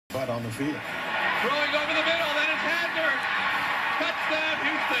But on the field. Throwing over the middle, then it's Hadner. Touchdown,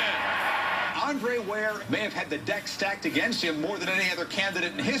 Houston. Andre Ware may have had the deck stacked against him more than any other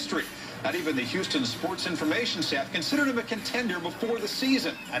candidate in history. Not even the Houston Sports Information staff considered him a contender before the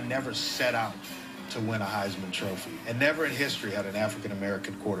season. I never set out to win a Heisman Trophy, and never in history had an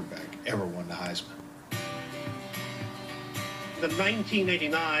African-American quarterback ever won the Heisman. The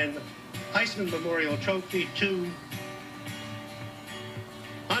 1989 Heisman Memorial Trophy to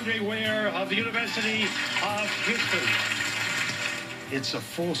Andre Ware of the University of Houston. It's a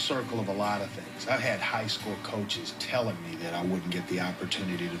full circle of a lot of things. I've had high school coaches telling me that I wouldn't get the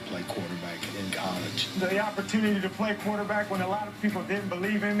opportunity to play quarterback in college. The opportunity to play quarterback when a lot of people didn't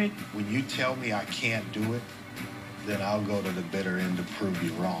believe in me. When you tell me I can't do it, then I'll go to the bitter end to prove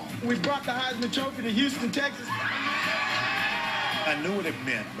you wrong. We brought the Heisman Trophy to Houston, Texas. I knew what it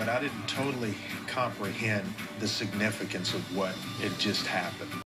meant, but I didn't totally comprehend the significance of what had just happened.